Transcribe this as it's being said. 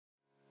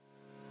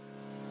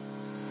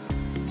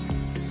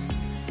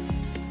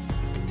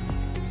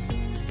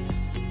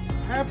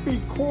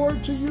Happy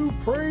Cord to you.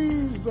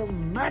 Praise the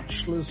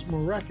matchless,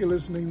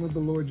 miraculous name of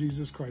the Lord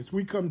Jesus Christ.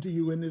 We come to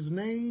you in his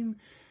name,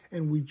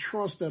 and we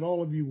trust that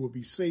all of you will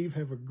be saved.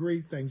 Have a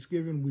great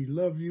Thanksgiving. We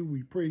love you.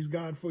 We praise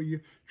God for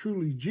you.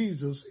 Truly,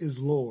 Jesus is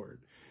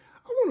Lord.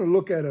 I want to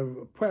look at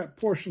a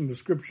portion of the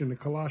scripture in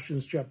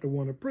Colossians chapter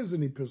 1, a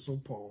prison epistle,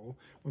 Paul.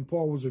 When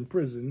Paul was in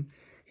prison,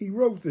 he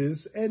wrote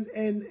this, and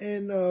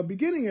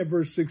beginning at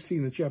verse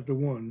 16 of chapter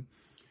 1,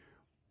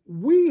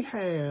 we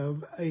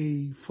have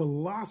a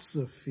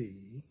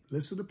philosophy,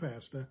 listen to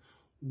Pastor,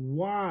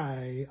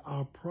 why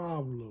our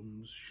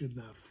problems should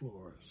not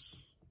floor us.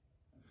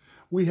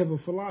 We have a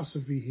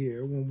philosophy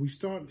here when we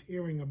start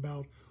hearing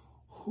about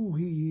who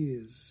he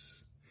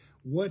is,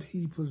 what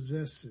he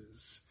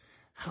possesses,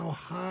 how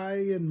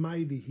high and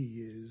mighty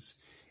he is,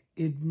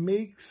 it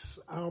makes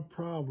our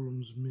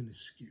problems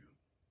minuscule.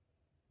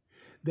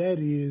 That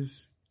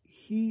is,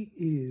 he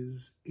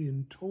is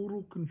in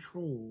total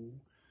control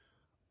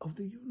of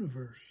the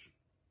universe.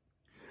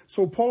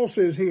 So Paul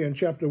says here in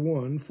chapter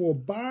 1, for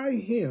by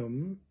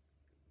him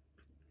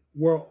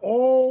were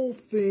all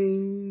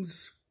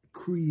things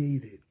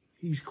created.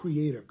 He's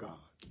creator God,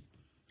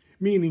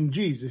 meaning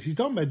Jesus. He's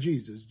talking about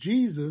Jesus.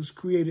 Jesus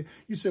created.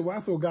 You say, well, I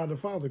thought God the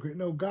Father created.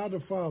 No, God the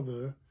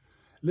Father,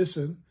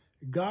 listen,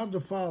 God the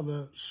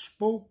Father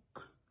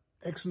spoke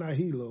ex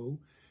nihilo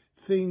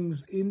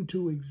things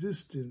into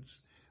existence,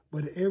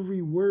 but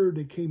every word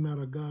that came out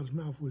of God's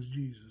mouth was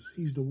Jesus.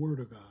 He's the Word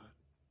of God.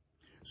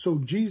 So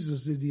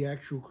Jesus did the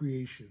actual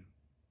creation.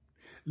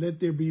 Let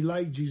there be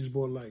light, Jesus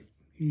brought light.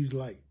 He's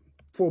light.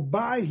 For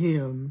by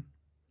him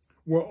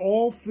were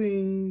all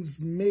things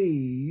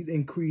made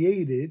and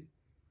created,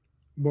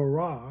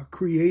 bara,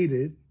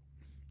 created,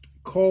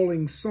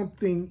 calling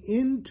something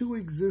into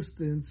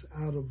existence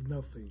out of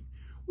nothing.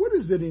 What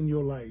is it in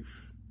your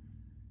life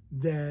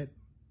that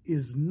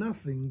is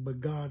nothing,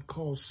 but God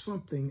calls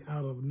something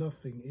out of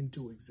nothing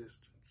into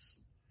existence?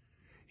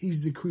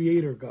 He's the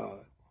creator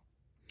God.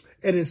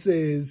 And it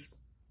says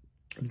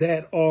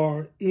that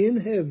are in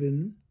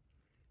heaven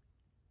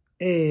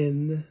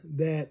and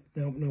that,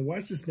 now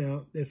watch this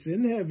now, that's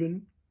in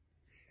heaven,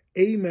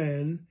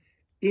 amen,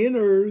 in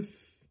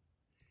earth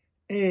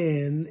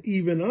and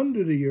even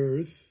under the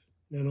earth,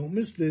 now don't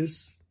miss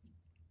this,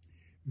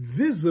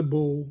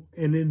 visible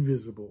and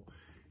invisible.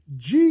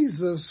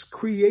 Jesus'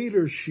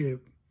 creatorship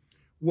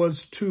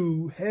was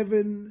to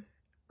heaven,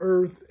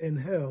 earth, and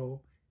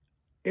hell,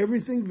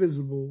 everything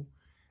visible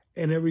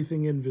and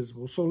everything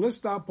invisible. So let's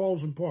stop,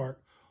 pause, and park.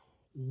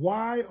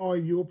 Why are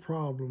your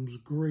problems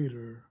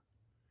greater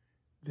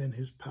than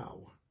his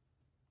power?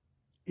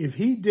 If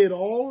he did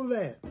all of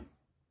that,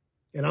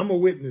 and I'm a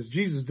witness,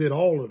 Jesus did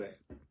all of that,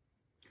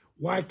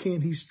 why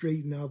can't he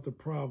straighten out the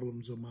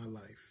problems of my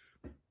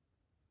life?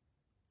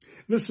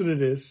 Listen to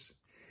this.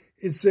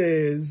 It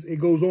says,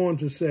 it goes on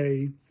to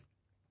say,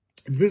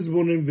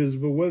 visible and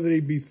invisible, whether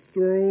they be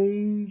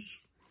thrones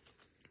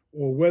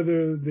or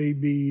whether they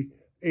be,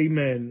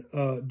 amen,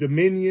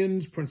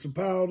 dominions,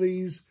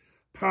 principalities,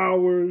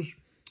 powers,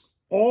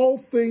 all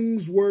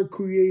things were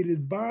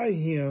created by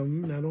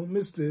him, now don't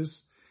miss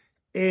this,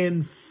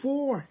 and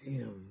for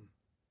him.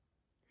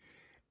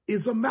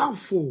 It's a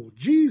mouthful.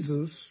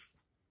 Jesus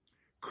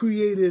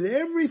created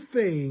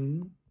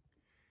everything.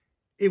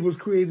 It was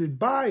created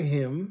by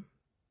him,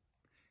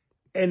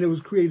 and it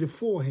was created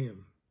for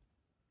him.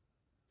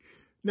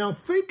 Now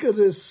think of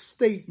this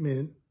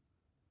statement.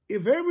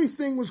 If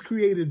everything was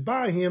created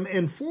by him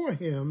and for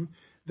him,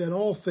 then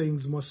all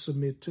things must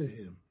submit to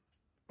him.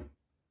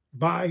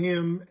 By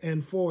him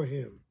and for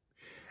him.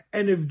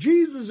 And if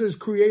Jesus is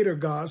creator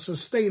God,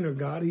 sustainer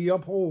God, he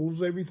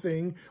upholds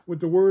everything with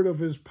the word of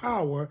his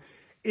power.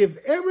 If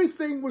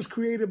everything was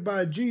created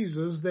by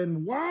Jesus,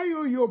 then why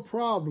are your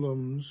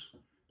problems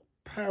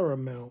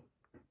paramount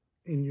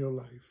in your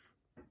life?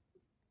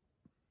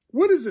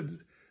 What is it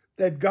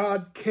that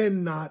God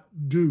cannot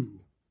do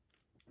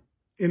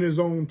in his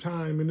own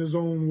time, in his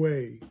own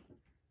way?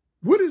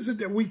 What is it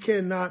that we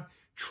cannot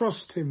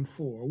trust him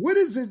for? What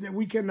is it that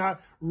we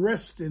cannot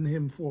rest in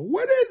him for?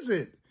 What is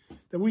it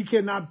that we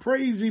cannot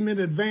praise him in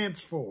advance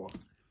for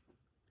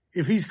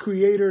if he's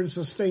creator and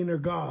sustainer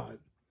God?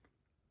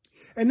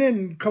 And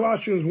then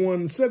Colossians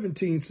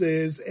 1:17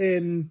 says,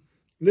 and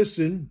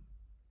listen,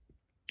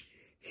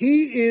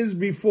 he is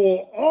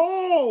before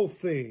all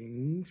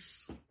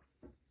things.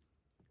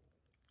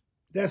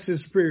 That's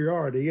his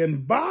superiority.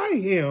 And by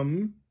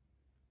him,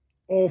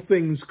 all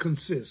things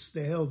consist.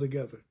 They're held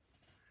together.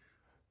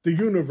 The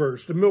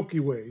universe, the Milky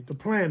Way, the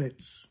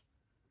planets,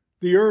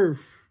 the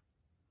earth.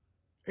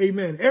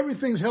 Amen.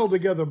 Everything's held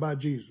together by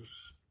Jesus.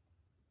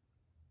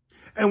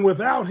 And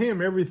without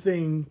him,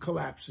 everything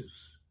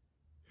collapses.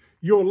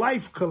 Your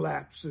life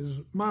collapses.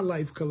 My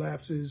life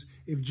collapses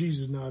if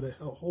Jesus is not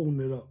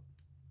holding it up.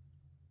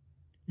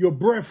 Your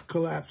breath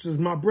collapses.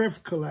 My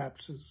breath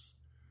collapses.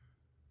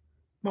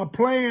 My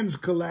plans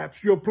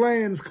collapse. Your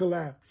plans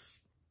collapse.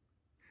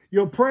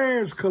 Your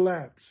prayers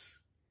collapse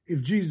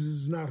if Jesus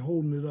is not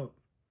holding it up.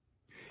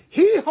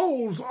 He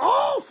holds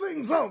all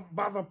things up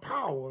by the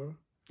power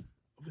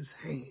of his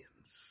hands.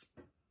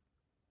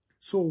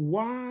 So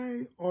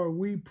why are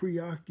we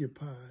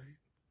preoccupied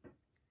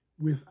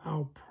with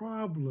our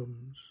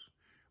problems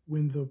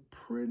when the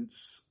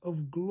Prince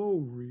of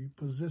Glory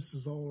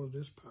possesses all of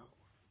this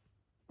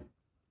power?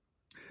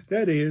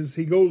 That is,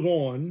 he goes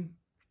on,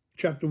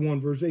 chapter 1,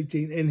 verse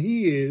 18, and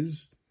he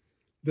is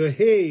the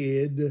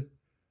head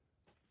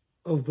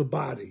of the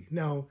body.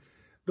 Now,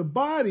 the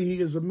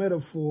body is a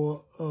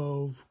metaphor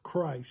of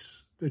Christ,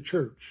 the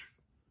church,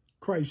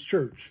 Christ's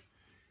church.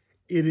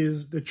 It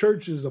is, the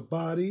church is a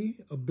body,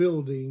 a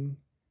building,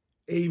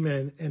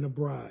 amen, and a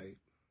bride.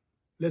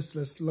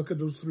 Let's look at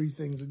those three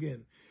things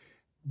again.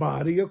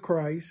 Body of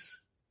Christ,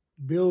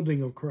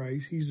 building of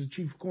Christ. He's the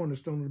chief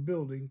cornerstone of the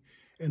building,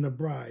 and the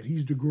bride.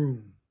 He's the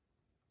groom.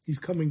 He's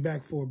coming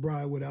back for a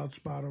bride without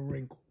spot or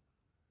wrinkle.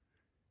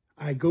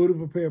 I go to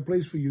prepare a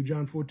place for you,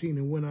 John 14,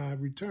 and when I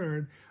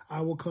return,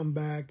 I will come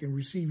back and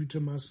receive you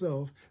to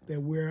myself,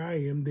 that where I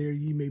am, there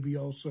ye may be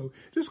also.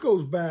 This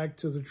goes back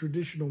to the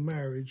traditional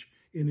marriage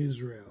in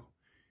Israel.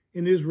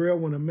 In Israel,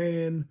 when a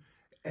man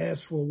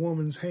asked for a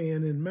woman's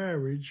hand in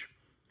marriage,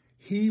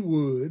 he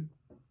would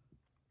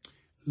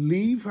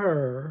leave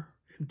her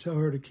and tell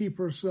her to keep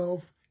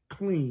herself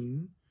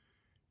clean,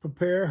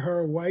 prepare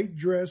her white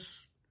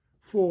dress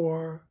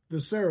for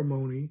the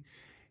ceremony.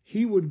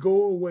 He would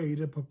go away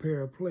to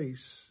prepare a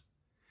place,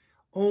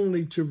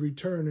 only to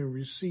return and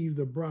receive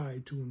the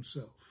bride to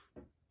himself.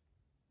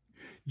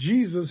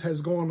 Jesus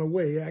has gone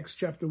away, Acts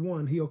chapter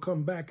 1. He'll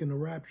come back in the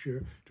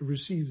rapture to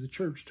receive the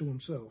church to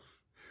himself.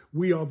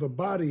 We are the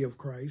body of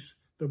Christ,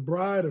 the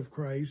bride of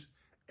Christ,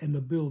 and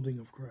the building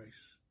of Christ.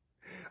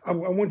 I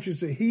want you to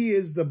say, he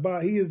is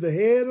the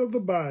head of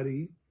the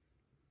body.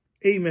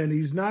 Amen.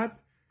 He's not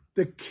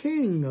the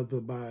king of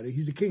the body.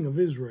 He's the king of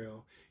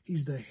Israel.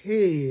 He's the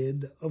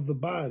head of the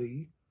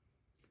body,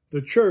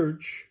 the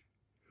church,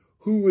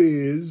 who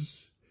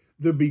is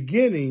the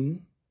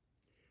beginning,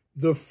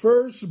 the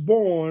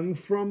firstborn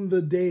from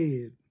the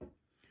dead.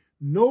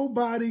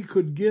 Nobody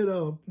could get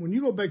up. When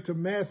you go back to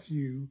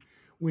Matthew,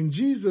 when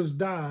Jesus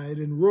died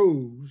and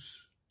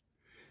rose,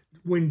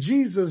 when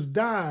Jesus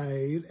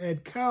died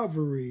at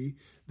Calvary,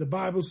 the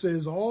Bible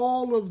says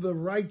all of the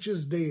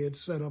righteous dead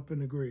sat up in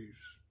the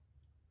graves.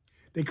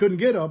 They couldn't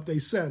get up, they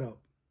sat up.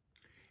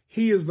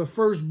 He is the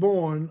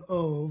firstborn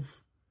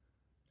of,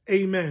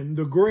 amen,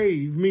 the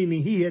grave,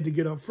 meaning he had to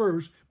get up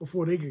first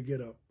before they could get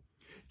up.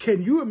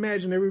 Can you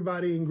imagine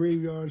everybody in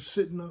graveyards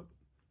sitting up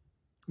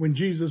when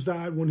Jesus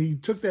died, when he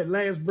took that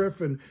last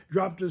breath and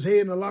dropped his head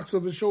in the locks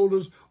of his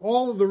shoulders?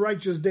 All of the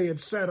righteous dead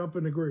sat up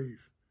in the grave.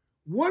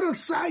 What a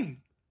sight.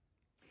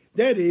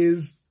 That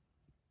is,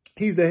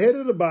 he's the head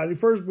of the body,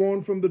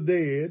 firstborn from the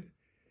dead,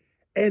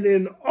 and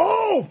in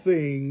all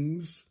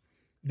things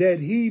that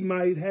he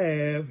might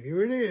have,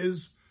 here it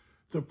is,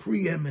 the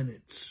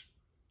preeminence.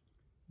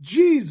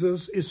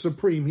 Jesus is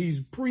supreme.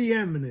 He's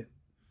preeminent.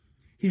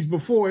 He's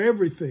before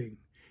everything.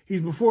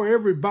 He's before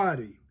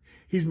everybody.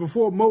 He's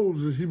before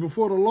Moses. He's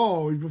before the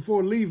law. He's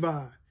before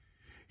Levi.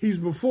 He's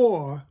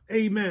before,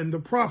 amen, the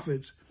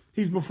prophets.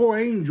 He's before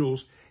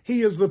angels.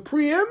 He is the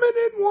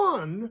preeminent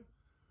one.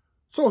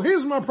 So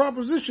here's my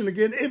proposition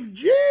again. If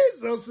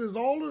Jesus is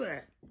all of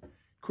that,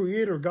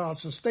 creator God,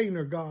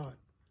 sustainer God,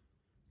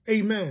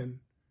 amen,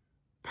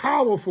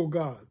 powerful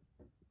God,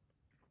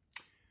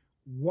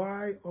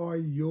 why are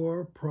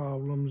your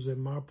problems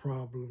and my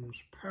problems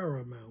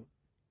paramount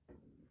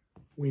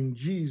when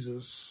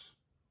Jesus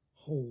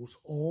holds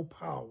all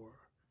power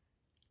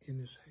in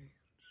his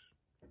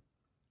hands?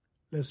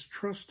 Let's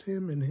trust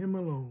him and him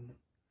alone.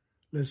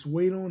 Let's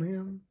wait on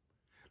him.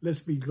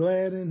 Let's be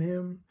glad in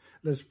him.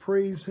 Let's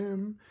praise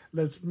him.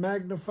 Let's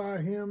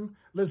magnify him.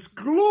 Let's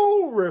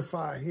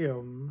glorify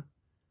him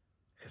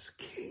as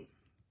King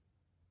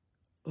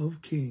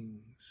of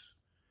kings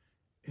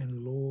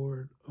and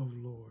Lord of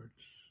lords.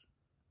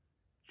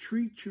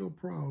 Treat your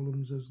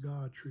problems as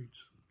God treats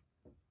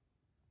them.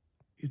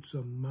 It's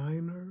a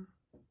minor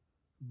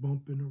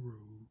bump in the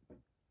road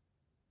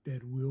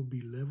that will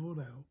be leveled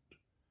out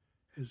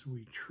as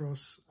we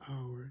trust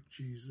our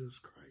Jesus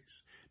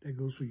Christ. That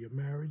goes for your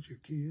marriage, your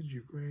kids,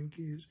 your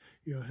grandkids,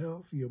 your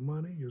health, your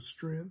money, your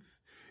strength,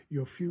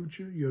 your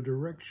future, your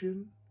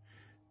direction.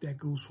 That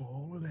goes for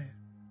all of that.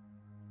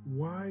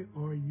 Why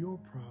are your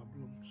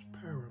problems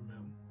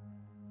paramount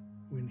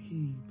when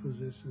he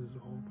possesses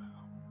all power?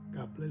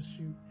 God bless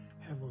you.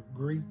 Have a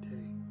great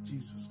day.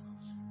 Jesus.